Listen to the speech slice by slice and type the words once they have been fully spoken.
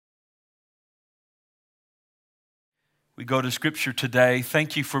we go to Scripture today.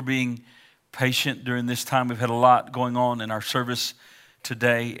 Thank you for being patient during this time. We've had a lot going on in our service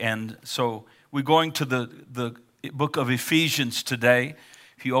today. And so we're going to the book of Ephesians today.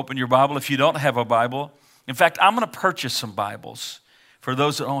 If you open your Bible, if you don't have a Bible. In fact, I'm going to purchase some Bibles. For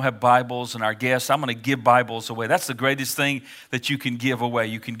those that don't have Bibles and our guests, I'm going to give Bibles away. That's the greatest thing that you can give away.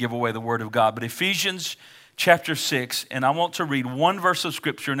 You can give away the Word of God. But Ephesians chapter 6, and I want to read one verse of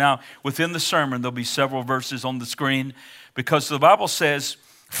Scripture. Now, within the sermon, there'll be several verses on the screen because the Bible says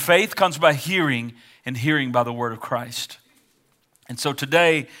faith comes by hearing and hearing by the Word of Christ. And so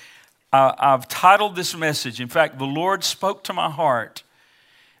today, I've titled this message. In fact, the Lord spoke to my heart.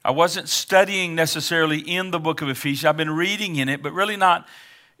 I wasn't studying necessarily in the book of Ephesians. I've been reading in it, but really not.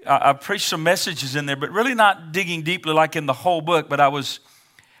 I preached some messages in there, but really not digging deeply like in the whole book. But I was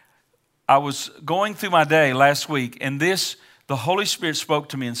going through my day last week, and the Holy Spirit spoke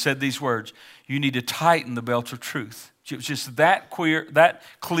to me and said these words: you need to tighten the belt of truth. It was just that clear, that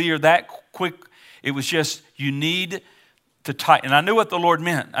quick. It was just, you need to tighten. And I knew what the Lord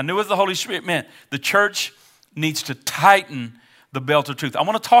meant. I knew what the Holy Spirit meant. The church needs to tighten the belt of truth. I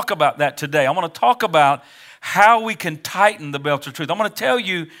want to talk about that today. I want to talk about how we can tighten the belt of truth. I'm going to tell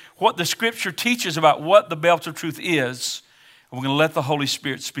you what the Scripture teaches about what the belt of truth is. We're going to let the Holy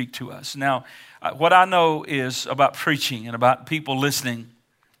Spirit speak to us. Now, what I know is about preaching and about people listening.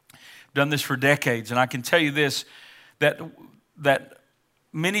 I've done this for decades, and I can tell you this, that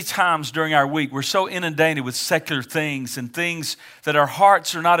many times during our week, we're so inundated with secular things and things that our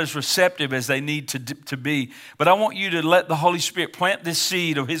hearts are not as receptive as they need to be. But I want you to let the Holy Spirit plant this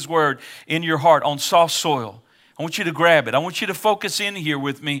seed of His Word in your heart on soft soil. I want you to grab it. I want you to focus in here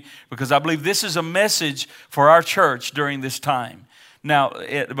with me because I believe this is a message for our church during this time. Now,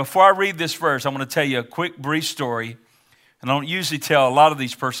 before I read this verse, I'm going to tell you a quick, brief story. And I don't usually tell a lot of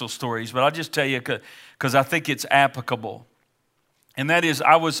these personal stories, but I'll just tell you because I think it's applicable. And that is,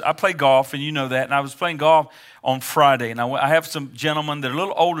 I play golf, and you know that, and I was playing golf on Friday, and I have some gentlemen that are a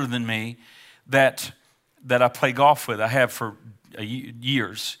little older than me that I play golf with. I have for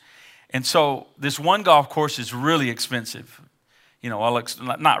years. And so this one golf course is really expensive. You know,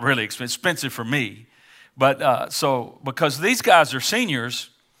 not really expensive for me. But so because these guys are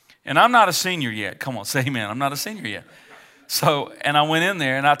seniors, and I'm not a senior yet. Come on, say amen. I'm not a senior yet. So, and I went in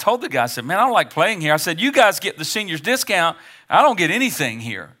there, and I told the guy, I said, man, I don't like playing here. I said, you guys get the seniors discount. I don't get anything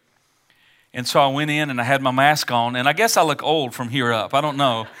here. And so I went in, and I had my mask on, and I guess I look old from here up. I don't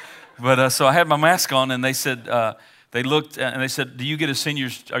know. But so I had my mask on, and they said, they looked, and they said, do you get a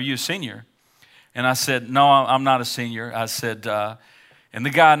senior's, are you a senior? And I said, no, I'm not a senior. I said, and the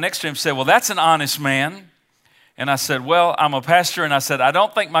guy next to him said, well, that's an honest man. And I said, well, I'm a pastor, and I said, I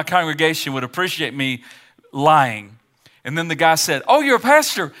don't think my congregation would appreciate me lying. And then the guy said, oh, you're a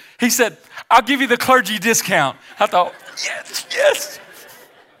pastor. He said, I'll give you the clergy discount. I thought, yes.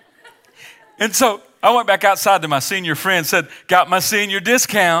 And so I went back outside to my senior friend, said, got my senior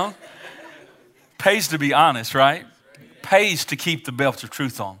discount. Pays to be honest, right? Pays to keep the belt of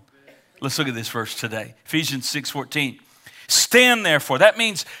truth on. Let's look at this verse today. Ephesians 6:14. Stand therefore. That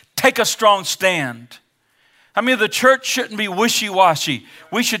means take a strong stand. I mean, the church shouldn't be wishy-washy.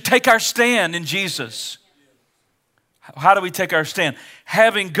 We should take our stand in Jesus. How do we take our stand?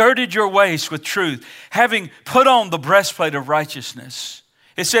 Having girded your waist with truth, having put on the breastplate of righteousness.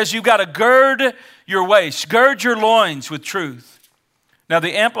 It says you've got to gird your waist, gird your loins with truth. Now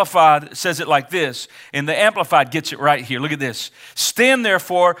the Amplified says it like this, and the Amplified gets it right here. Look at this. Stand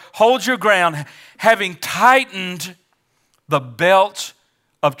therefore, hold your ground, having tightened the belt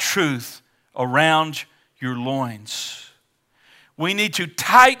of truth around your loins. We need to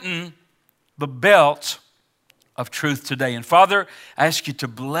tighten the belt of truth today. And Father, I ask you to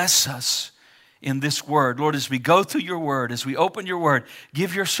bless us in this word. Lord, as we go through your word, as we open your word,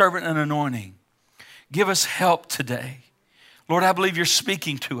 give your servant an anointing. Give us help today. Lord, I believe you're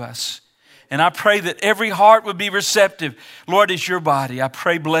speaking to us. And I pray that every heart would be receptive. Lord, it's your body. I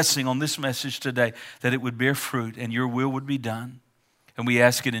pray blessing on this message today, that it would bear fruit and your will would be done. And we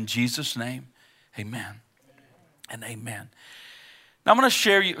ask it in Jesus' name. Amen and amen. Now, I'm going to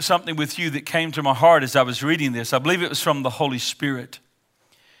share something with you that came to my heart as I was reading this. I believe it was from the Holy Spirit.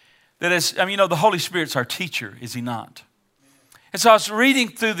 That is, I mean, you know, the Holy Spirit's our teacher, is he not? And so I was reading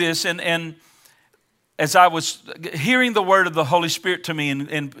through this, and as I was hearing the word of the Holy Spirit to me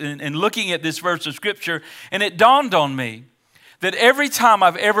and looking at this verse of Scripture, and it dawned on me that every time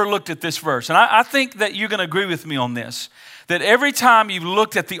I've ever looked at this verse, and I think that you're going to agree with me on this, that every time you've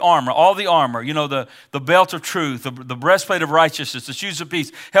looked at the armor, all the armor, you know, the belt of truth, the breastplate of righteousness, the shoes of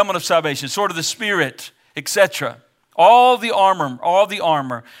peace, helmet of salvation, sword of the Spirit, etc., all the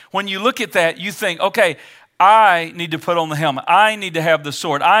armor, when you look at that, you think, okay, I need to put on the helmet. I need to have the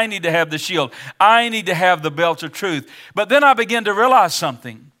sword. I need to have the shield. I need to have the belt of truth. But then I began to realize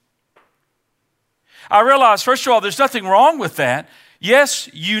something. I realized, first of all, there's nothing wrong with that. Yes,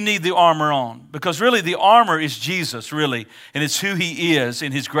 you need the armor on, because really the armor is Jesus, really, and it's who he is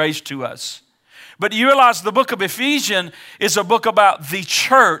in his grace to us. But you realize the book of Ephesians is a book about the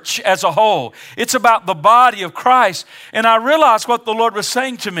church as a whole. It's about the body of Christ. And I realized what the Lord was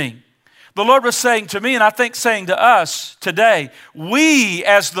saying to me. The Lord was saying to me, and I think saying to us today, we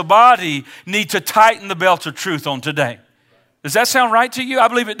as the body need to tighten the belt of truth on today. Does that sound right to you? I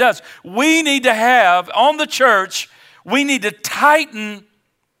believe it does. We need to have, on the church, we need to tighten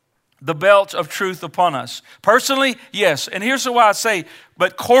the belt of truth upon us. Personally, yes. And here's why I say,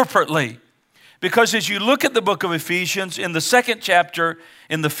 but corporately. Because as you look at the book of Ephesians, in the 2nd chapter,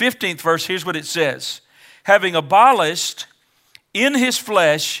 in the 15th verse, here's what it says. Having abolished in his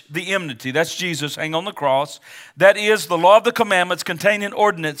flesh the enmity, that's Jesus hanging on the cross, that is the law of the commandments containing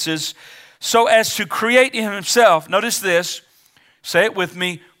ordinances, so as to create in himself, notice this, say it with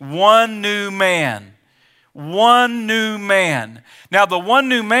me, one new man. One new man. Now, the one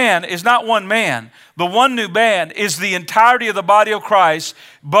new man is not one man. The one new man is the entirety of the body of Christ,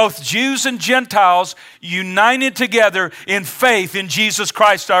 both Jews and Gentiles united together in faith in Jesus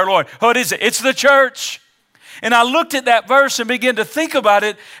Christ our Lord. What is it? It's the church. And I looked at that verse and began to think about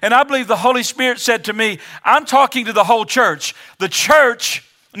it, and I believe the Holy Spirit said to me, I'm talking to the whole church. The church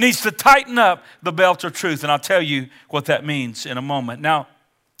needs to tighten up the belt of truth, and I'll tell you what that means in a moment. Now,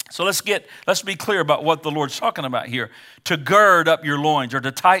 so let's be clear about what the Lord's talking about here. To gird up your loins or to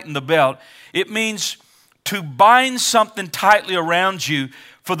tighten the belt, it means to bind something tightly around you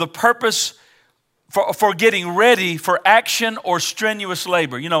for the purpose for getting ready for action or strenuous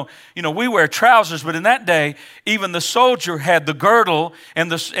labor. You know, we wear trousers, but in that day, even the soldier had the girdle,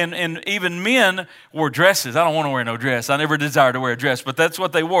 and even men wore dresses. I don't want to wear no dress. I never desired to wear a dress, but that's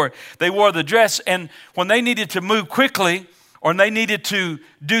what they wore. They wore the dress, and when they needed to move quickly, or they needed to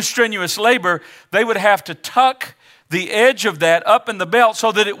do strenuous labor, they would have to tuck the edge of that up in the belt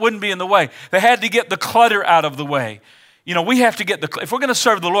so that it wouldn't be in the way. They had to get the clutter out of the way. You know, we have to get if we're going to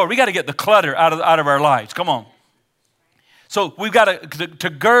serve the Lord, we got to get the clutter out of our lives. Come on. So we've got to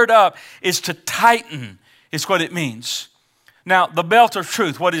gird up is to tighten, is what it means. Now, the belt of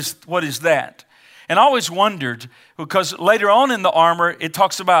truth, what is that? And I always wondered, because later on in the armor, it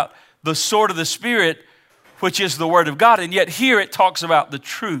talks about the sword of the Spirit, which is the word of God. And yet here it talks about the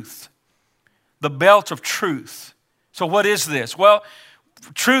truth, the belt of truth. So what is this? Well,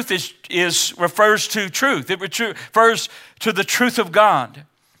 truth refers to truth. It refers to the truth of God.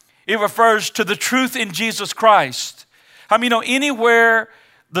 It refers to the truth in Jesus Christ. I mean, anywhere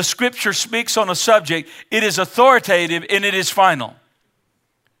the scripture speaks on a subject, it is authoritative and it is final.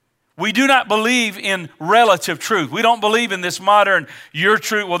 We do not believe in relative truth. We don't believe in this modern, your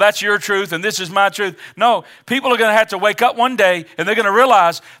truth, well, that's your truth and this is my truth. No, people are going to have to wake up one day and they're going to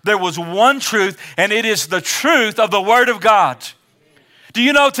realize there was one truth, and it is the truth of the Word of God. Do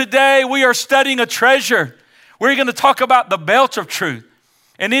you know today we are studying a treasure? We're going to talk about the belt of truth.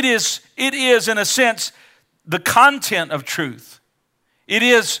 And it is in a sense the content of truth. It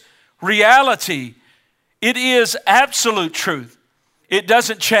is reality. It is absolute truth. It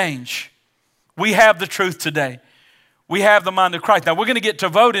doesn't change. We have the truth today. We have the mind of Christ. Now, we're going to get to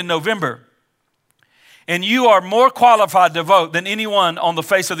vote in November. And you are more qualified to vote than anyone on the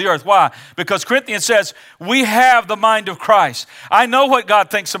face of the earth. Why? Because Corinthians says, we have the mind of Christ. I know what God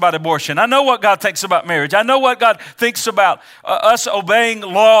thinks about abortion. I know what God thinks about marriage. I know what God thinks about us obeying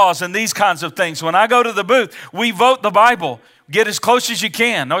laws and these kinds of things. When I go to the booth, we vote the Bible. Get as close as you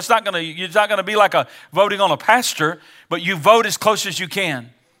can. No, it's not going to be like voting on a pastor, but you vote as close as you can.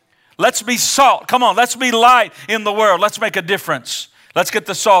 Let's be salt. Come on, let's be light in the world. Let's make a difference. Let's get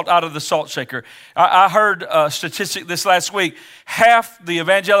the salt out of the salt shaker. I heard a statistic this last week. Half the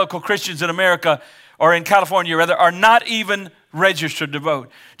evangelical Christians in America, or in California rather, are not even registered to vote.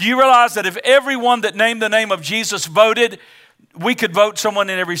 Do you realize that if everyone that named the name of Jesus voted, we could vote someone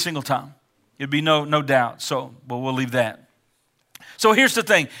in every single time? It'd be no doubt. So, well, we'll leave that. So here's the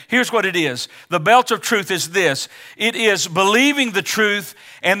thing. Here's what it is. The belt of truth is this. It is believing the truth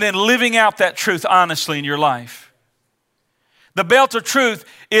and then living out that truth honestly in your life. The belt of truth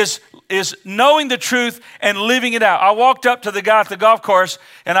is knowing the truth and living it out. I walked up to the guy at the golf course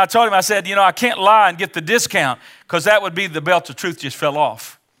and I told him, I said, I can't lie and get the discount, because that would be the belt of truth just fell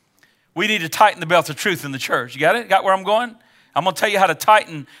off. We need to tighten the belt of truth in the church. You got it? Got where I'm going? I'm going to tell you how to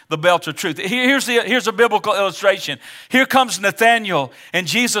tighten the belt of truth. Here's a biblical illustration. Here comes Nathanael, and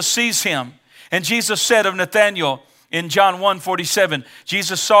Jesus sees him. And Jesus said of Nathanael, In John 1:47,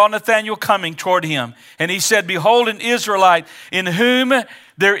 Jesus saw Nathanael coming toward him, and he said, "Behold, an Israelite in whom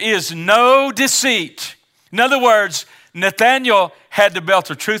there is no deceit." In other words, Nathanael had the belt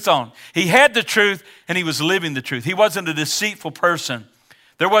of truth on. He had the truth, and he was living the truth. He wasn't a deceitful person.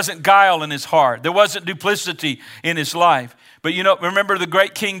 There wasn't guile in his heart. There wasn't duplicity in his life. But you know, remember the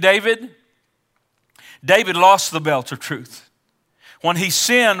great King David? David lost the belt of truth when he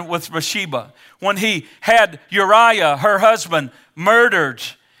sinned with Bathsheba, when he had Uriah, her husband, murdered.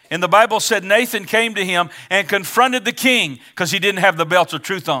 And the Bible said Nathan came to him and confronted the king because he didn't have the belt of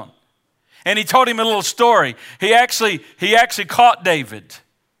truth on. And he told him a little story. He actually caught David.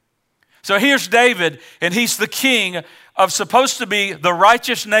 So here's David, and he's the king of supposed to be the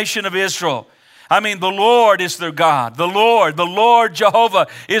righteous nation of Israel. I mean, the Lord is their God. The Lord Jehovah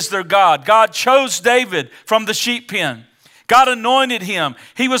is their God. God chose David from the sheep pen. God anointed him.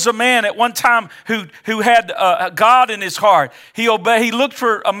 He was a man at one time who had God in his heart. He looked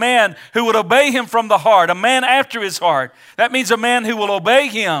for a man who would obey him from the heart, a man after his heart. That means a man who will obey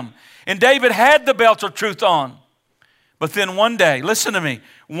him. And David had the belt of truth on. But then one day, listen to me,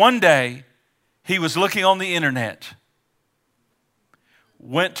 one day he was looking on the internet,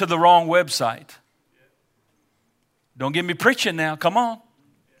 went to the wrong website. Don't get me preaching now, come on.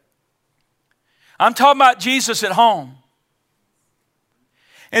 I'm talking about Jesus at home.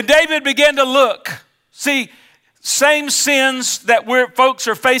 And David began to look. See, same sins that folks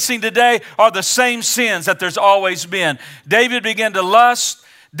are facing today are the same sins that there's always been. David began to lust.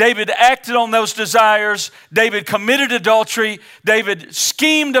 David acted on those desires. David committed adultery. David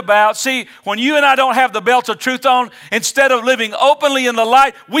schemed about. See, when you and I don't have the belt of truth on, instead of living openly in the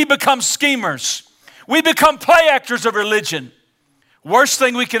light, we become schemers. We become play actors of religion. Worst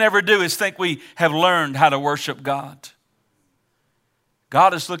thing we can ever do is think we have learned how to worship God.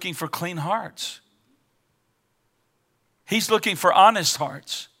 God is looking for clean hearts. He's looking for honest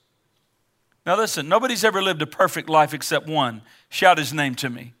hearts. Now listen, nobody's ever lived a perfect life except one. Shout his name to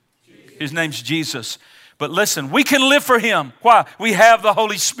me. Jesus. His name's Jesus. But listen, we can live for him. Why? We have the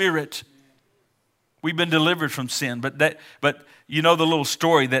Holy Spirit. We've been delivered from sin. But you know the little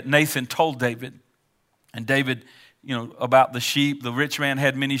story that Nathan told David. And David, you know, about the sheep. The rich man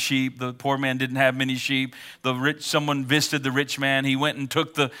had many sheep. The poor man didn't have many sheep. Someone visited the rich man. He went and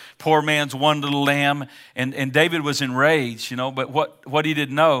took the poor man's one little lamb. And David was enraged, you know. But what he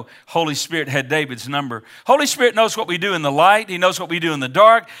didn't know, Holy Spirit had David's number. Holy Spirit knows what we do in the light. He knows what we do in the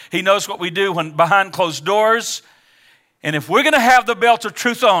dark. He knows what we do when behind closed doors. And if we're going to have the belt of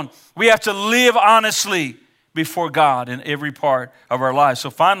truth on, we have to live honestly before God in every part of our lives. So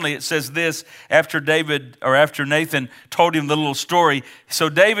finally it says this, after Nathan told him the little story. So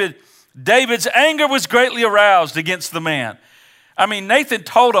David's anger was greatly aroused against the man. I mean, Nathan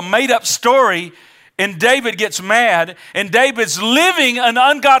told a made up story and David gets mad, and David's living an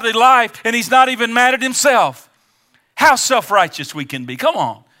ungodly life and he's not even mad at himself. How self-righteous we can be. Come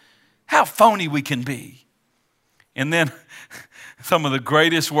on. How phony we can be. And then some of the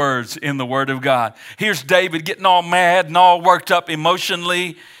greatest words in the Word of God. Here's David getting all mad and all worked up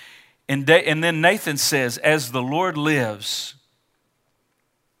emotionally. And then Nathan says, as the Lord lives,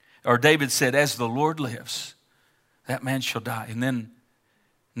 or David said, as the Lord lives, that man shall die. And then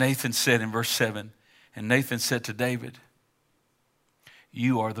Nathan said in verse 7, and Nathan said to David,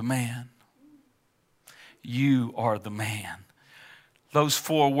 you are the man. You are the man. Those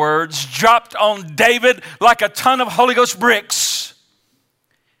 4 words dropped on David like a ton of Holy Ghost bricks.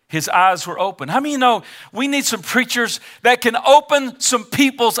 His eyes were open. How many of you know we need some preachers that can open some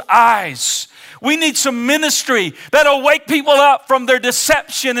people's eyes? We need some ministry that'll wake people up from their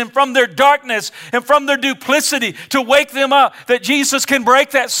deception and from their darkness and from their duplicity, to wake them up that Jesus can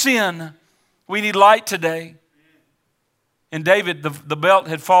break that sin. We need light today. And David, the belt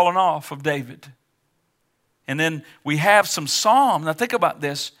had fallen off of David. And then we have some psalms. Now think about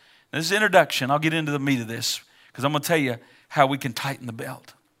this. This is introduction. I'll get into the meat of this because I'm going to tell you how we can tighten the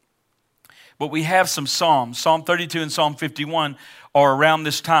belt. But we have some psalms. Psalm 32 and Psalm 51 are around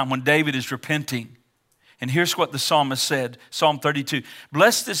this time when David is repenting. And here's what the psalmist said, Psalm 32.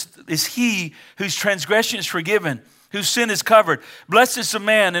 Blessed is he whose transgression is forgiven, whose sin is covered. Blessed is the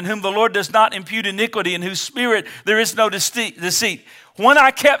man in whom the Lord does not impute iniquity, in whose spirit there is no deceit. When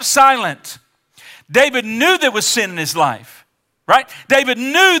I kept silent, David knew there was sin in his life, right? David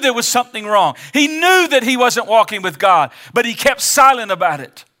knew there was something wrong. He knew that he wasn't walking with God, but he kept silent about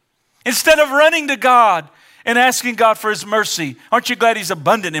it. Instead of running to God and asking God for his mercy. Aren't you glad he's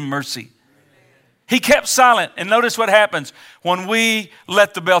abundant in mercy? He kept silent. And notice what happens when we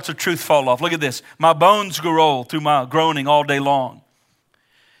let the belt of truth fall off. Look at this. My bones grow old through my groaning all day long.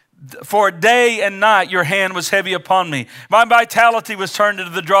 For day and night your hand was heavy upon me. My vitality was turned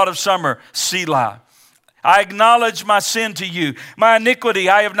into the drought of summer. Selah. I acknowledge my sin to you. My iniquity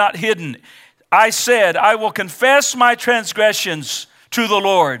I have not hidden. I said, I will confess my transgressions to the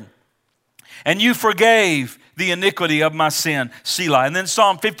Lord. And you forgave the iniquity of my sin. Selah. And then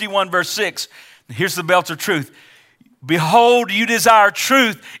Psalm 51 verse 6. Here's the belt of truth. Behold, you desire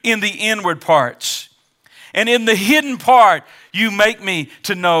truth in the inward parts. And in the hidden part, you make me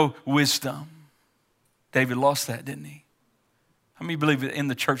to know wisdom. David lost that, didn't he? How many believe it in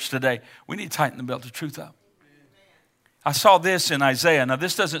the church today? We need to tighten the belt of truth up. I saw this in Isaiah. Now,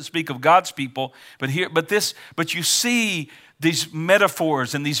 this doesn't speak of God's people, but you see these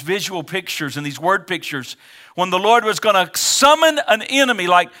metaphors and these visual pictures and these word pictures. When the Lord was going to summon an enemy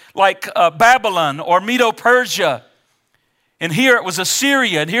like Babylon or Medo-Persia, and here it was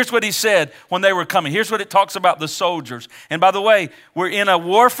Assyria, and here's what he said when they were coming. Here's what it talks about the soldiers. And by the way, we're in a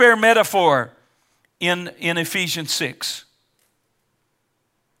warfare metaphor in Ephesians 6.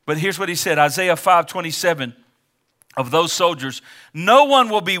 But here's what he said, Isaiah 5:27, of those soldiers, no one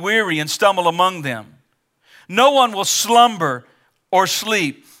will be weary and stumble among them. No one will slumber or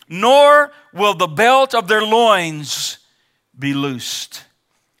sleep, nor will the belt of their loins be loosed,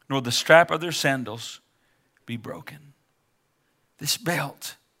 nor the strap of their sandals be broken. This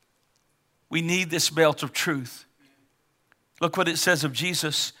belt, we need this belt of truth. Look what it says of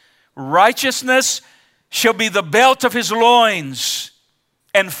Jesus. Righteousness shall be the belt of his loins,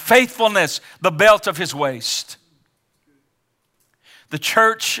 and faithfulness the belt of his waist. The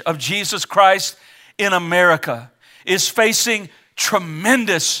church of Jesus Christ in America is facing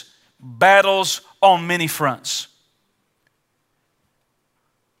tremendous battles on many fronts.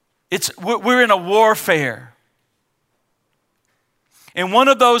 We're in a warfare. And one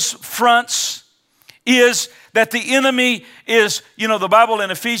of those fronts is that the enemy is, the Bible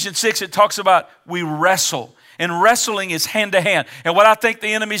in Ephesians 6, it talks about we wrestle. And wrestling is hand to hand. And what I think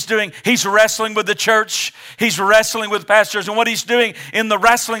the enemy's doing, he's wrestling with the church. He's wrestling with pastors. And what he's doing in the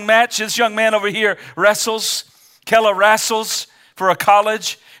wrestling match, this young man over here wrestles. Keller wrestles for a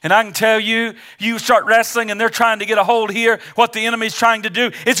college. And I can tell you, you start wrestling and they're trying to get a hold here. What the enemy's trying to do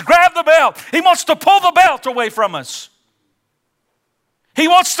is grab the belt. He wants to pull the belt away from us. He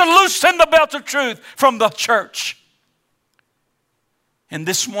wants to loosen the belt of truth from the church. And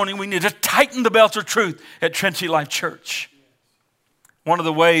this morning we need to tighten the belt of truth at Trinity Life Church. One of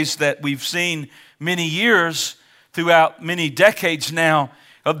the ways that we've seen many years, throughout many decades now,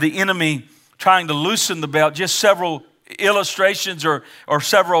 of the enemy trying to loosen the belt, just several illustrations or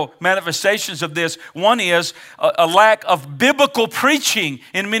several manifestations of this. One is a lack of biblical preaching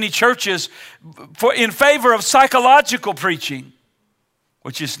in many churches in favor of psychological preaching.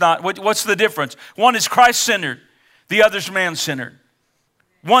 Which is not, what's the difference? One is Christ-centered. The other's man-centered.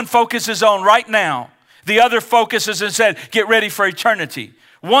 One focuses on right now. The other focuses and said, get ready for eternity.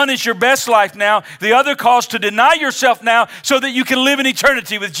 One is your best life now. The other calls to deny yourself now so that you can live in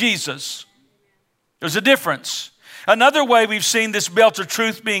eternity with Jesus. There's a difference. Another way we've seen this belt of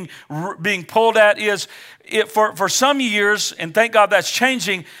truth being pulled at is for some years, and thank God that's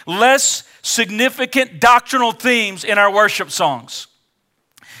changing, less significant doctrinal themes in our worship songs.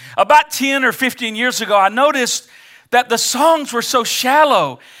 About 10 or 15 years ago, I noticed that the songs were so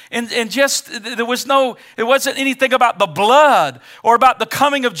shallow and just it wasn't anything about the blood or about the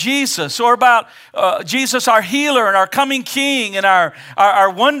coming of Jesus or about Jesus our healer and our coming king and our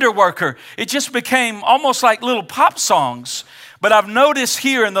wonder worker. It just became almost like little pop songs. But I've noticed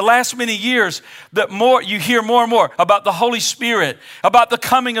here in the last many years that you hear more and more about the Holy Spirit, about the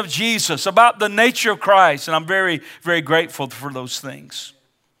coming of Jesus, about the nature of Christ. And I'm very, very grateful for those things.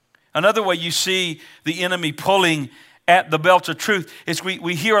 Another way you see the enemy pulling at the belt of truth is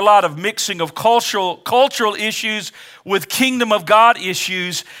we hear a lot of mixing of cultural issues with kingdom of God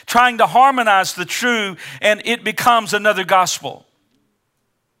issues, trying to harmonize the true, and it becomes another gospel.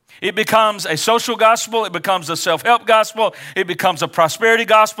 It becomes a social gospel. It becomes a self-help gospel. It becomes a prosperity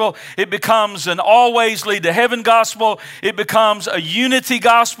gospel. It becomes an always lead to heaven gospel. It becomes a unity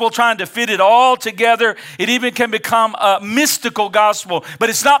gospel, trying to fit it all together. It even can become a mystical gospel, but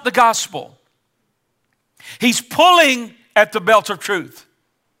it's not the gospel. He's pulling at the belt of truth.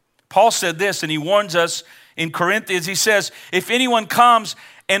 Paul said this, and he warns us in Corinthians. He says, if anyone comes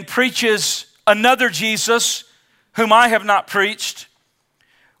and preaches another Jesus whom I have not preached,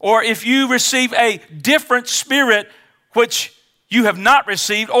 or if you receive a different spirit which you have not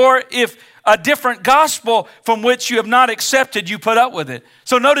received, or if a different gospel from which you have not accepted, you put up with it.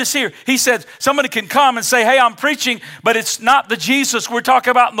 So notice here, he said somebody can come and say, hey, I'm preaching, but it's not the Jesus we're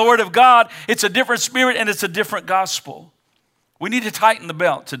talking about in the Word of God. It's a different spirit and it's a different gospel. We need to tighten the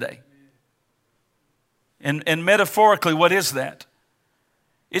belt today. And metaphorically, what is that?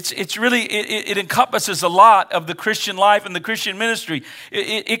 It encompasses a lot of the Christian life and the Christian ministry.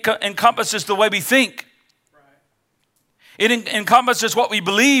 It encompasses the way we think. It encompasses what we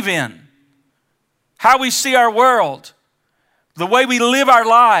believe in, how we see our world, the way we live our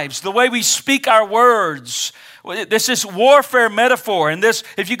lives, the way we speak our words. This is warfare metaphor. And this,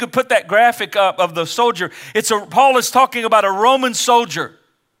 if you could put that graphic up of the soldier, Paul is talking about a Roman soldier.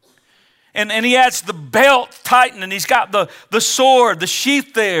 And he has the belt tightened, and he's got the sword, the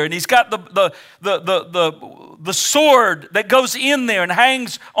sheath there, and he's got the sword that goes in there and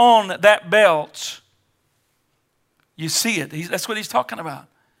hangs on that belt. You see it. That's what he's talking about.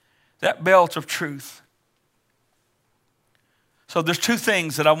 That belt of truth. So there's two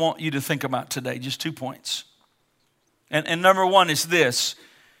things that I want you to think about today, just 2 points. And number one is this,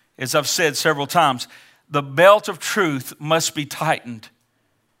 as I've said several times, the belt of truth must be tightened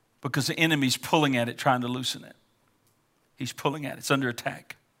because the enemy's pulling at it, trying to loosen it. He's pulling at it. It's under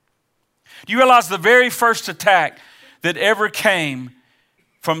attack. Do you realize the very first attack that ever came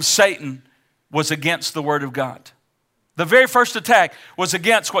from Satan was against the Word of God? The very first attack was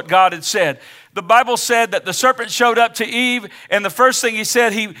against what God had said. The Bible said that the serpent showed up to Eve, and the first thing he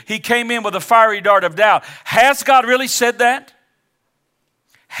said, he came in with a fiery dart of doubt. Has God really said that?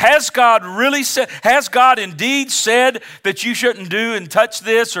 Has God indeed said that you shouldn't do and touch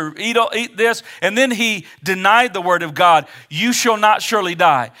this or eat this? And then he denied the word of God. You shall not surely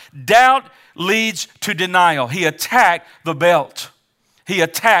die. Doubt leads to denial. He attacked the belt. He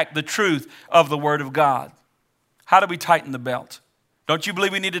attacked the truth of the word of God. How do we tighten the belt? Don't you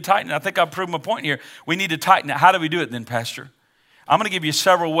believe we need to tighten it? I think I've proven my point here. We need to tighten it. How do we do it then, Pastor? I'm going to give you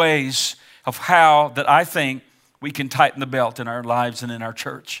several ways of how that I think we can tighten the belt in our lives and in our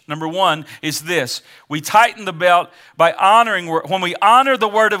church. Number one is this. We tighten the belt by honoring. When we honor the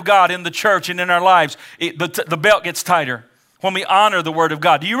Word of God in the church and in our lives, the belt gets tighter. When we honor the Word of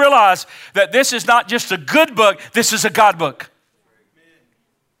God. Do you realize that this is not just a good book, this is a God book?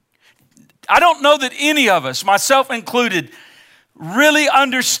 I don't know that any of us, myself included, really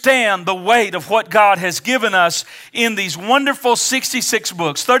understand the weight of what God has given us in these wonderful 66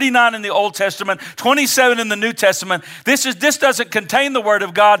 books, 39 in the Old Testament, 27 in the New Testament. This doesn't contain the Word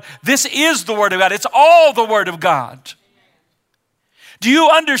of God. This is the Word of God. It's all the Word of God. Do you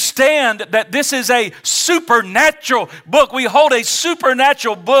understand that this is a supernatural book? We hold a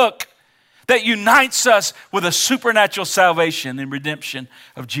supernatural book that unites us with a supernatural salvation and redemption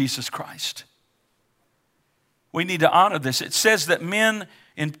of Jesus Christ. We need to honor this. It says that men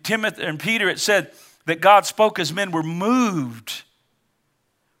in Timothy and Peter, it said that God spoke as men were moved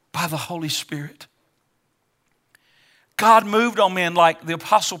by the Holy Spirit. God moved on men like the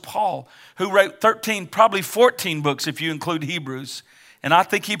Apostle Paul, who wrote 13, probably 14 books if you include Hebrews. And I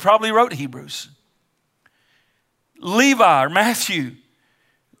think he probably wrote Hebrews. Levi or Matthew,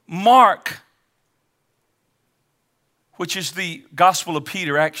 Mark, which is the Gospel of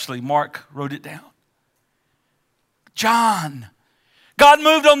Peter, actually. Mark wrote it down. John. God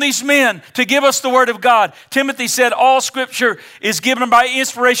moved on these men to give us the Word of God. Timothy said all Scripture is given by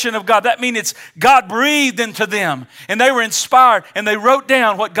inspiration of God. That means it's God breathed into them. And they were inspired and they wrote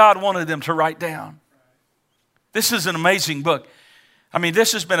down what God wanted them to write down. This is an amazing book. I mean,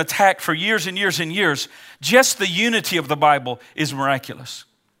 this has been attacked for years and years and years. Just the unity of the Bible is miraculous.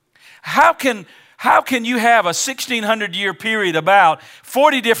 How can you have a 1,600-year period about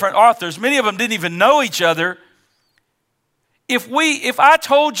 40 different authors? Many of them didn't even know each other. If I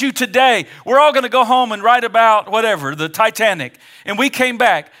told you today, we're all going to go home and write about whatever, the Titanic, and we came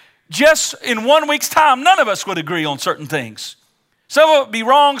back, just in 1 week's time, none of us would agree on certain things. Some would be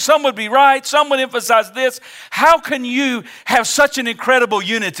wrong, some would be right, some would emphasize this. How can you have such an incredible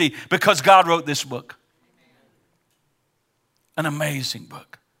unity? Because God wrote this book. An amazing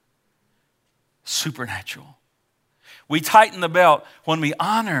book. Supernatural. We tighten the belt when we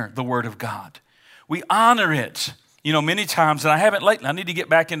honor the Word of God. We honor it. You know, many times, and I haven't lately, I need to get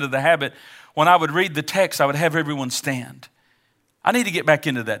back into the habit. When I would read the text, I would have everyone stand. I need to get back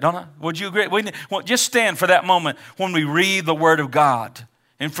into that, don't I? Would you agree? Just stand for that moment when we read the Word of God.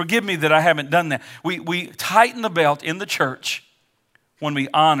 And forgive me that I haven't done that. We tighten the belt in the church when we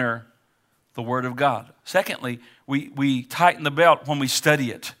honor the Word of God. Secondly, we tighten the belt when we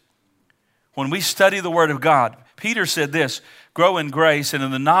study it. When we study the Word of God, Peter said this, grow in grace and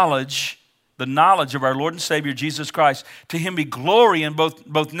in the knowledge of our Lord and Savior, Jesus Christ. To Him be glory in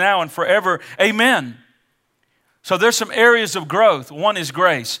both now and forever. Amen. So there's some areas of growth. One is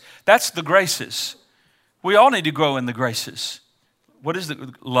grace. That's the graces. We all need to grow in the graces. What is it?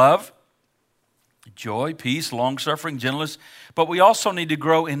 Love, joy, peace, long-suffering, gentleness. But we also need to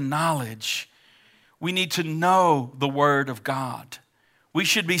grow in knowledge. We need to know the Word of God. We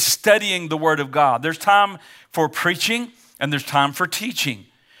should be studying the Word of God. There's time for preaching and there's time for teaching.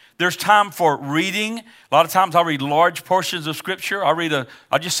 There's time for reading. A lot of times I'll read large portions of Scripture.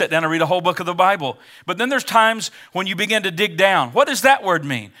 I'll just sit down and read a whole book of the Bible. But then there's times when you begin to dig down. What does that word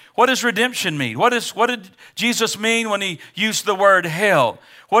mean? What does redemption mean? What did Jesus mean when he used the word hell?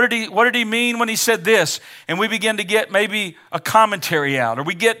 What did he mean when he said this? And we begin to get maybe a commentary out, or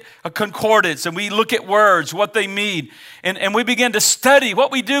we get a concordance and we look at words, what they mean. And we begin to study.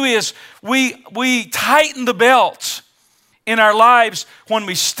 What we do is we tighten the belt in our lives when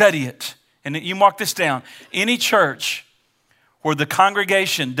we study it. And you mark this down. Any church where the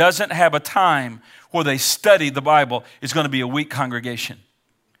congregation doesn't have a time where they study the Bible is going to be a weak congregation.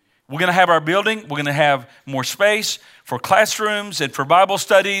 We're going to have our building. We're going to have more space for classrooms and for Bible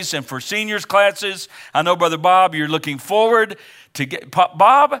studies and for seniors classes. I know, Brother Bob, you're looking forward to get...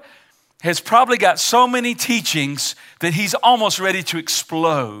 Bob has probably got so many teachings that he's almost ready to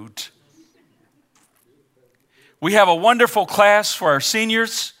explode. We have a wonderful class for our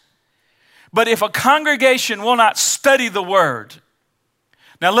seniors. But if a congregation will not study the Word,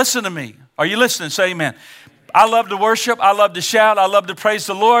 now listen to me. Are you listening? Say amen. I love to worship. I love to shout. I love to praise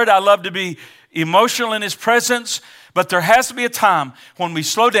the Lord. I love to be emotional in His presence. But there has to be a time when we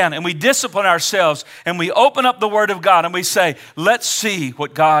slow down and we discipline ourselves and we open up the Word of God and we say, let's see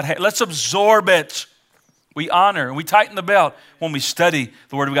what God has. Let's absorb it. We honor and we tighten the belt when we study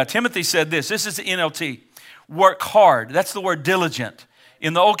the Word of God. Timothy said this. This is the NLT. Work hard. That's the word diligent.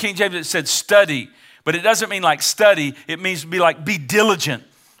 In the Old King James, it said study, but it doesn't mean like study. It means to be like be diligent.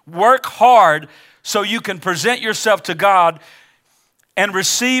 Work hard so you can present yourself to God and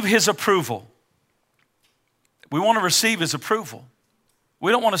receive His approval. We want to receive His approval.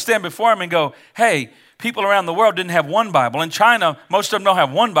 We don't want to stand before Him and go, hey, people around the world didn't have one Bible. In China, most of them don't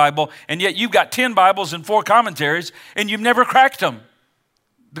have one Bible, and yet you've got 10 Bibles and 4 commentaries, and you've never cracked them.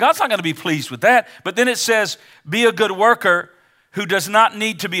 God's not going to be pleased with that. But then it says, be a good worker who does not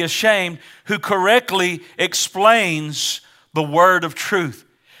need to be ashamed, who correctly explains the word of truth.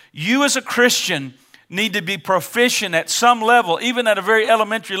 You as a Christian need to be proficient at some level, even at a very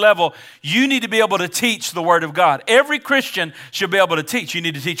elementary level. You need to be able to teach the Word of God. Every Christian should be able to teach. You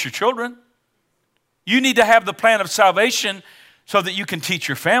need to teach your children. You need to have the plan of salvation so that you can teach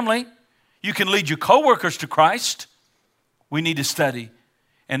your family. You can lead your coworkers to Christ. We need to study.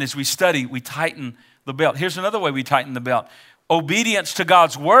 And as we study, we tighten the belt. Here's another way we tighten the belt. Obedience to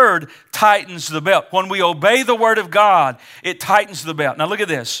God's word tightens the belt. When we obey the word of God, it tightens the belt. Now look at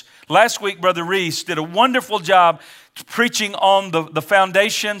this. Last week, Brother Reese did a wonderful job preaching on the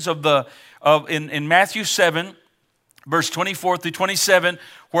foundations in Matthew 7, verse 24 through 27,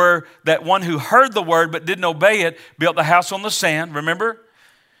 where that one who heard the word but didn't obey it built the house on the sand. Remember?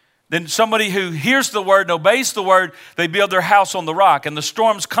 Then somebody who hears the word and obeys the word, they build their house on the rock. And the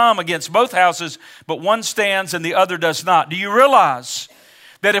storms come against both houses, but one stands and the other does not. Do you realize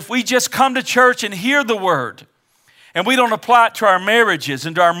that if we just come to church and hear the word, and we don't apply it to our marriages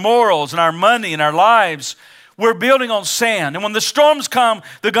and to our morals and our money and our lives, we're building on sand. And when the storms come,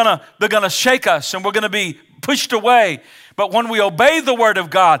 they're gonna shake us and we're gonna be pushed away. But when we obey the word of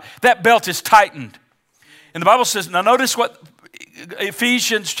God, that belt is tightened. And the Bible says, now notice what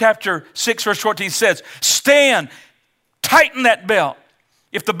Ephesians chapter 6, verse 14 says, stand, tighten that belt.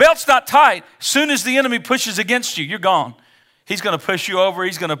 If the belt's not tight, as soon as the enemy pushes against you, you're gone. He's going to push you over.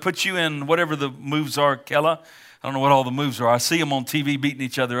 He's going to put you in whatever the moves are, Kella. I don't know what all the moves are. I see them on TV beating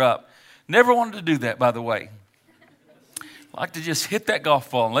each other up. Never wanted to do that, by the way. I like to just hit that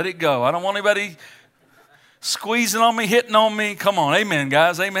golf ball and let it go. I don't want anybody squeezing on me, hitting on me. Come on, amen,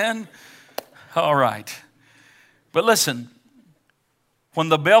 guys, amen. All right. But listen, when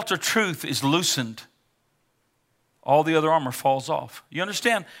the belt of truth is loosened, all the other armor falls off. You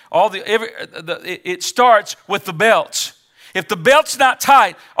understand? It starts with the belts. If the belt's not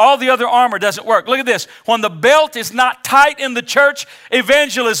tight, all the other armor doesn't work. Look at this. When the belt is not tight in the church,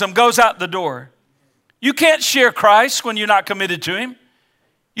 evangelism goes out the door. You can't share Christ when you're not committed to Him.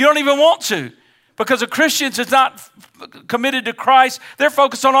 You don't even want to. Because a Christian is not committed to Christ, they're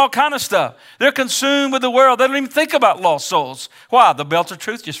focused on all kind of stuff. They're consumed with the world. They don't even think about lost souls. Why? The belt of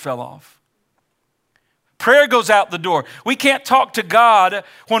truth just fell off. Prayer goes out the door. We can't talk to God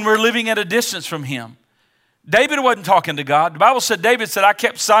when we're living at a distance from Him. David wasn't talking to God. The Bible said, David said, I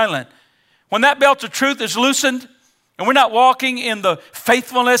kept silent. When that belt of truth is loosened, and we're not walking in the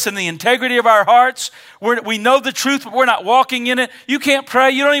faithfulness and the integrity of our hearts, we know the truth, but we're not walking in it. You can't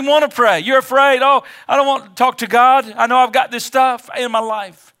pray. You don't even want to pray. You're afraid. Oh, I don't want to talk to God. I know I've got this stuff in my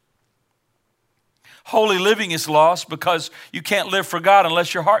life. Holy living is lost because you can't live for God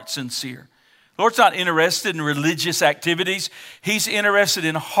unless your heart's sincere. The Lord's not interested in religious activities. He's interested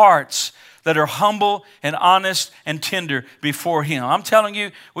in hearts that are humble and honest and tender before Him. I'm telling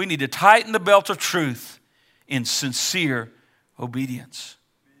you, we need to tighten the belt of truth in sincere obedience.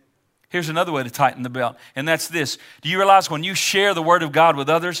 Here's another way to tighten the belt, and that's this. Do you realize when you share the Word of God with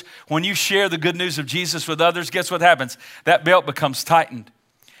others, when you share the good news of Jesus with others, guess what happens? That belt becomes tightened.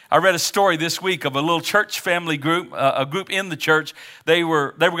 I read a story this week of a little church family group, a group in the church. They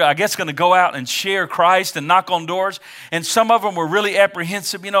were, I guess, going to go out and share Christ and knock on doors. And some of them were really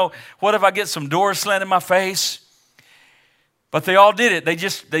apprehensive. You know, what if I get some doors slammed in my face? But they all did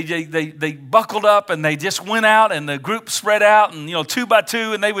it. They buckled up and they just went out, and the group spread out, and 2 by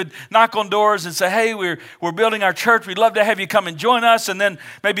 2, and they would knock on doors and say, hey, we're building our church. We'd love to have you come and join us. And then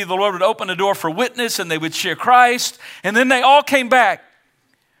maybe the Lord would open the door for witness, and they would share Christ. And then they all came back.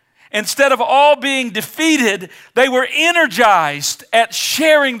 Instead of all being defeated, they were energized at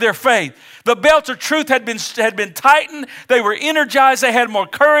sharing their faith. The belt of truth had been tightened. They were energized. They had more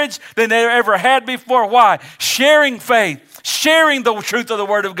courage than they ever had before. Why? Sharing faith, sharing the truth of the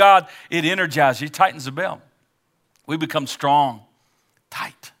Word of God, it energizes. It tightens the belt. We become strong,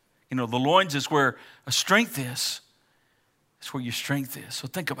 tight. The loins is where a strength is. It's where your strength is. So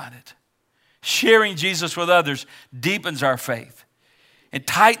think about it. Sharing Jesus with others deepens our faith. It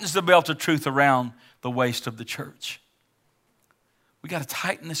tightens the belt of truth around the waist of the church. We got to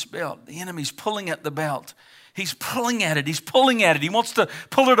tighten this belt. The enemy's pulling at the belt. He's pulling at it. He's pulling at it. He wants to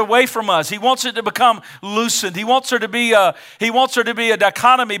pull it away from us. He wants it to become loosened. He wants there to be a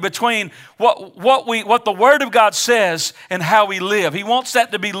dichotomy between what the Word of God says and how we live. He wants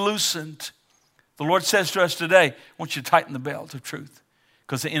that to be loosened. The Lord says to us today, I want you to tighten the belt of truth,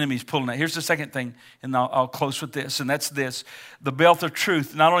 because the enemy's pulling it. Here's the second thing, and I'll close with this, and that's this. The belt of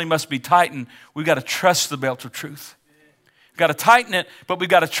truth not only must be tightened, we've got to trust the belt of truth. We've got to tighten it, but we've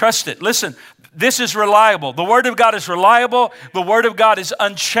got to trust it. Listen, this is reliable. The Word of God is reliable. The Word of God is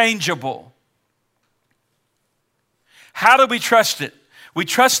unchangeable. How do we trust it? We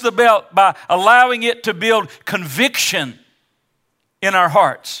trust the belt by allowing it to build conviction in our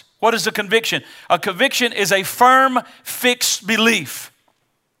hearts. What is a conviction? A conviction is a firm, fixed belief.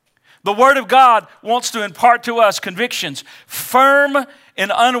 The Word of God wants to impart to us convictions, firm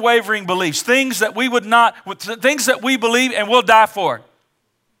and unwavering beliefs, things that we believe and will die for.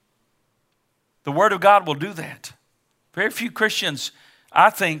 The Word of God will do that. Very few Christians,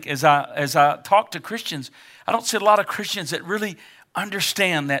 I think, as I talk to Christians, I don't see a lot of Christians that really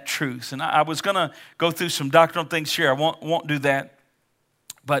understand that truth. And I was going to go through some doctrinal things here. I won't do that.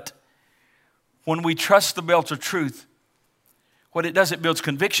 But when we trust the belt of truth, what it does, it builds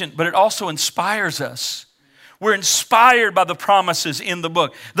conviction, but it also inspires us. We're inspired by the promises in the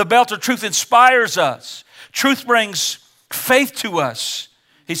book. The belt of truth inspires us. Truth brings faith to us.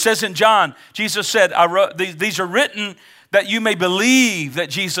 He says in John, Jesus said, these are written that you may believe that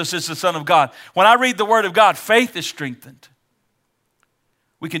Jesus is the Son of God. When I read the Word of God, faith is strengthened.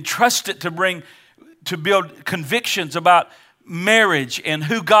 We can trust it to build convictions about marriage and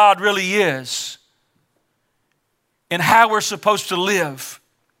who God really is, and how we're supposed to live.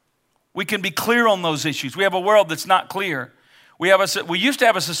 We can be clear on those issues. We have a world that's not clear. We used to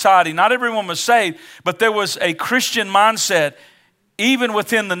have a society, not everyone was saved, but there was a Christian mindset even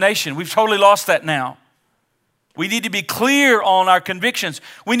within the nation. We've totally lost that now. We need to be clear on our convictions.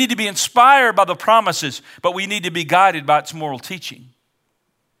 We need to be inspired by the promises, but we need to be guided by its moral teaching.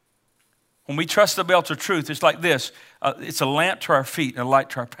 When we trust the belt of truth, it's like this. It's a lamp to our feet and a light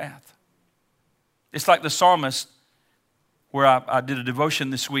to our path. It's like the psalmist, where I did a devotion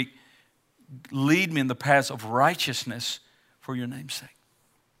this week, lead me in the paths of righteousness for your name's sake.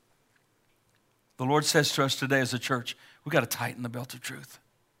 The Lord says to us today as a church, we've got to tighten the belt of truth.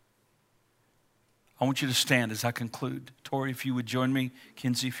 I want you to stand as I conclude. Tori, if you would join me.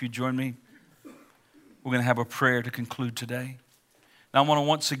 Kinsey, if you'd join me. We're going to have a prayer to conclude today. Now I want to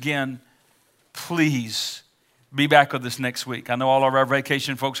once again, please be back with us next week. I know all of our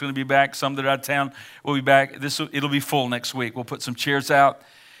vacation folks are going to be back. Some that are out of town will be back. It'll be full next week. We'll put some chairs out,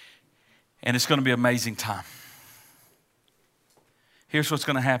 and it's going to be an amazing time. Here's what's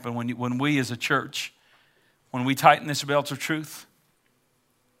going to happen when we as a church, when we tighten this belt of truth,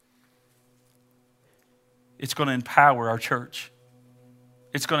 it's going to empower our church.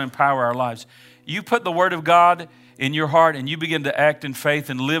 It's going to empower our lives. You put the Word of God in your heart and you begin to act in faith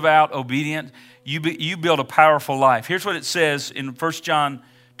and live out obedient, you build a powerful life. Here's what it says in 1 John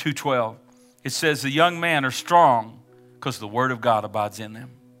 2:12. It says, the young men are strong because the Word of God abides in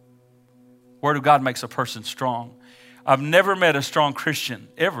them. Word of God makes a person strong. I've never met a strong Christian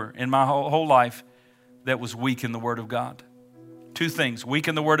ever in my whole life that was weak in the Word of God. Two things, weak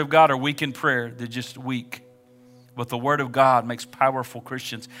in the Word of God or weak in prayer. They're just weak. But the Word of God makes powerful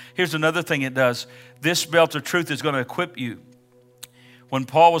Christians. Here's another thing it does. This belt of truth is going to equip you. When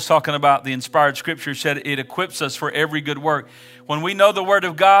Paul was talking about the inspired scripture, he said it equips us for every good work. When we know the Word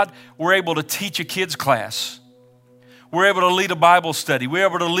of God, we're able to teach a kids class. We're able to lead a Bible study. We're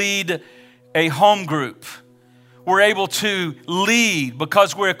able to lead a home group. We're able to lead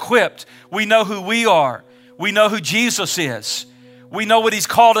because we're equipped. We know who we are. We know who Jesus is. We know what He's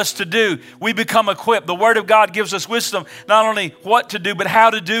called us to do. We become equipped. The Word of God gives us wisdom, not only what to do, but how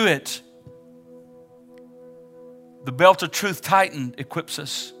to do it. The belt of truth tightened equips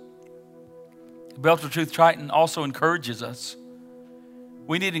us. The belt of truth tightened also encourages us.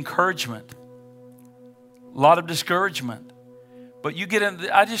 We need encouragement. A lot of discouragement. But you get in,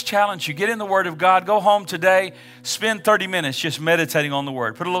 I just challenge you, get in the Word of God. Go home today, spend 30 minutes just meditating on the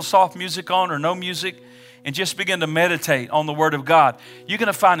Word. Put a little soft music on or no music and just begin to meditate on the Word of God. You're going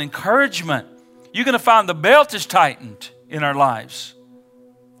to find encouragement. You're going to find the belt is tightened in our lives.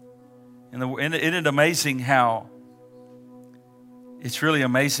 And isn't it amazing how, it's really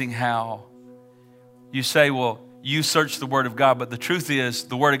amazing how you say, well, you search the Word of God, but the truth is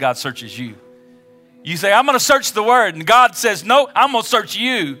the Word of God searches you. You say, I'm going to search the Word. And God says, no, I'm going to search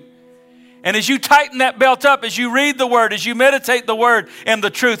you. And as you tighten that belt up, as you read the Word, as you meditate the Word and the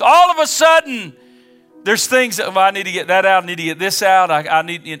truth, all of a sudden, there's things that, well, I need to get that out. I need to get this out. I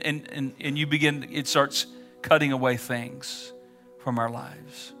need, and you begin, it starts cutting away things from our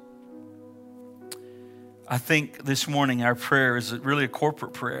lives. I think this morning our prayer is really a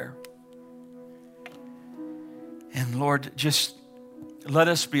corporate prayer. And Lord, just let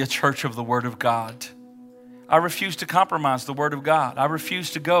us be a church of the Word of God. I refuse to compromise the Word of God. I refuse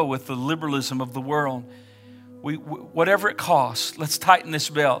to go with the liberalism of the world. Whatever it costs, let's tighten this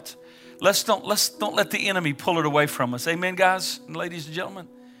belt. Let's don't let the enemy pull it away from us. Amen, guys and ladies and gentlemen.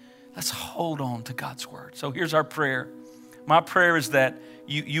 Let's hold on to God's Word. So here's our prayer. My prayer is that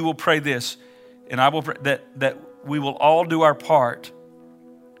you will pray this, and I will pray that we will all do our part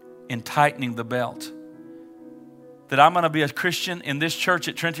in tightening the belt. That I'm going to be a Christian in this church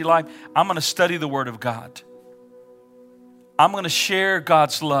at Trinity Life. I'm going to study the Word of God. I'm going to share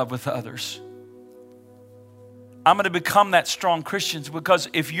God's love with others. I'm going to become that strong Christian, because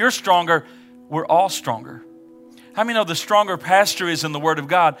if you're stronger, we're all stronger. How many know the stronger pastor is in the Word of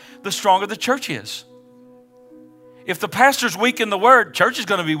God, the stronger the church is? If the pastor's weak in the Word, church is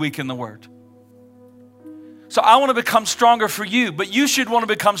going to be weak in the Word. So I want to become stronger for you, but you should want to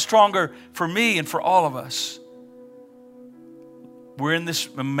become stronger for me and for all of us. We're in this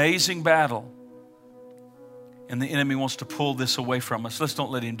amazing battle, and the enemy wants to pull this away from us. Let's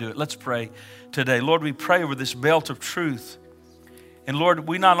don't let him do it. Let's pray today. Lord, we pray over this belt of truth. And Lord,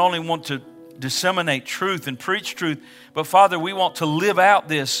 we not only want to disseminate truth and preach truth, but Father, we want to live out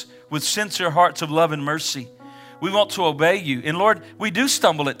this with sincere hearts of love and mercy. We want to obey you. And Lord, we do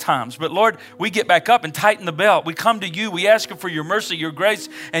stumble at times, but Lord, we get back up and tighten the belt. We come to you. We ask you for your mercy, your grace,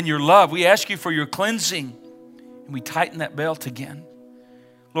 and your love. We ask you for your cleansing. And we tighten that belt again.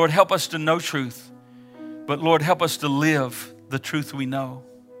 Lord, help us to know truth, but Lord, help us to live the truth we know.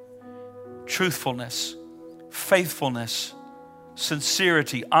 Truthfulness, faithfulness,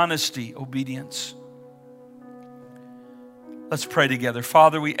 sincerity, honesty, obedience. Let's pray together.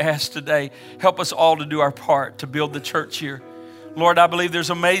 Father, we ask today, help us all to do our part to build the church here. Lord, I believe there's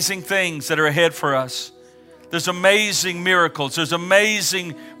amazing things that are ahead for us. There's amazing miracles. There's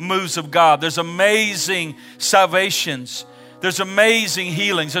amazing moves of God. There's amazing salvations. There's amazing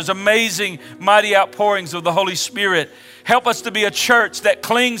healings. There's amazing mighty outpourings of the Holy Spirit. Help us to be a church that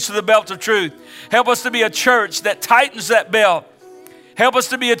clings to the belt of truth. Help us to be a church that tightens that belt. Help us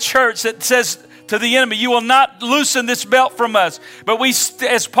to be a church that says to the enemy, you will not loosen this belt from us. But we,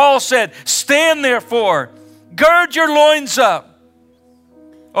 as Paul said, stand therefore, gird your loins up.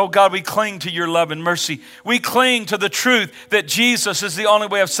 Oh God, we cling to your love and mercy. We cling to the truth that Jesus is the only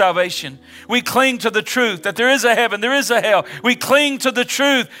way of salvation. We cling to the truth that there is a heaven, there is a hell. We cling to the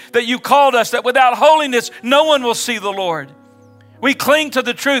truth that you called us, that without holiness, no one will see the Lord. We cling to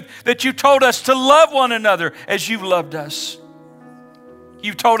the truth that you told us to love one another as you've loved us.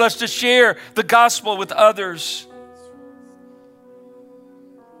 You've told us to share the gospel with others.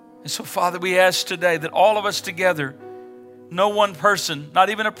 And so, Father, we ask today that all of us together, no one person, not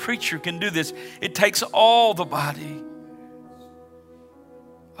even a preacher, can do this. It takes all the body.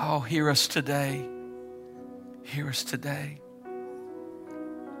 Oh, hear us today. Hear us today.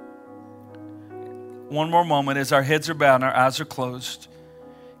 One more moment as our heads are bowed and our eyes are closed.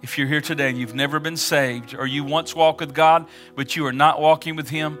 If you're here today and you've never been saved, or you once walked with God, but you are not walking with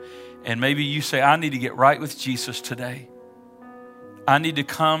Him, And maybe you say, I need to get right with Jesus today. I need to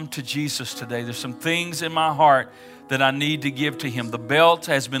come to Jesus today. There's some things in my heart that I need to give to Him. The belt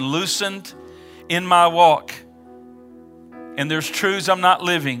has been loosened in my walk, and there's truths I'm not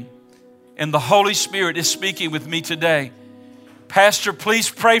living, and the Holy Spirit is speaking with me today. Pastor, please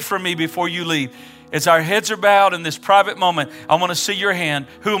pray for me before you leave. As our heads are bowed in this private moment, I want to see your hand.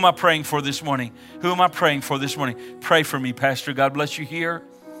 Who am I praying for this morning? Who am I praying for this morning? Pray for me, Pastor. God bless you here.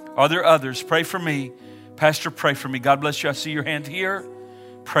 Are there others? Pray for me. Pastor, pray for me. God bless you. I see your hand here.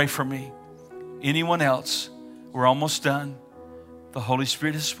 Pray for me. Anyone else? We're almost done. The Holy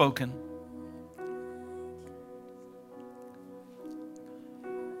Spirit has spoken.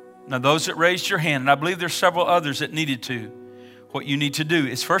 Now, those that raised your hand, and I believe there's several others that needed to, what you need to do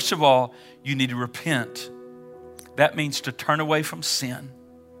is, first of all, you need to repent. That means to turn away from sin.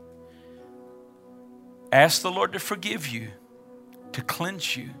 Ask the Lord to forgive you, to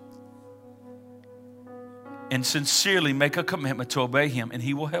cleanse you, and sincerely make a commitment to obey Him, and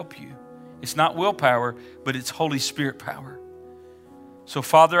He will help you. It's not willpower, but it's Holy Spirit power. So,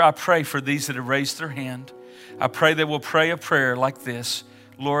 Father, I pray for these that have raised their hand. I pray they will pray a prayer like this.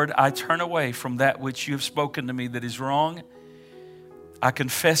 Lord, I turn away from that which you have spoken to me that is wrong. I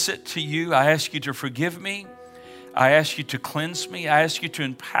confess it to you. I ask you to forgive me. I ask you to cleanse me. I ask you to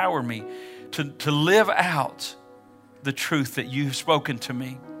empower me to live out the truth that you have spoken to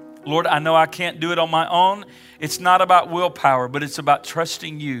me. Lord, I know I can't do it on my own. It's not about willpower, but it's about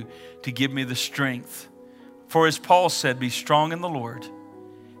trusting you to give me the strength. For as Paul said, be strong in the Lord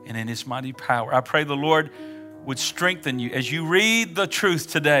and in His mighty power. I pray the Lord would strengthen you as you read the truth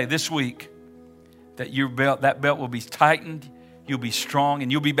today, this week, that that belt will be tightened, you'll be strong,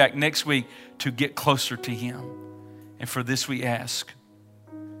 and you'll be back next week to get closer to Him. And for this we ask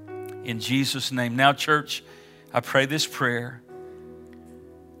in Jesus' name. Now, church, I pray this prayer.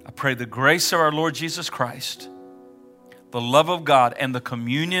 I pray the grace of our Lord Jesus Christ, the love of God, and the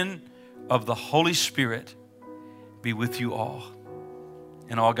communion of the Holy Spirit be with you all.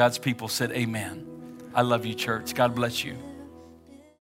 And all God's people said amen. I love you, church. God bless you.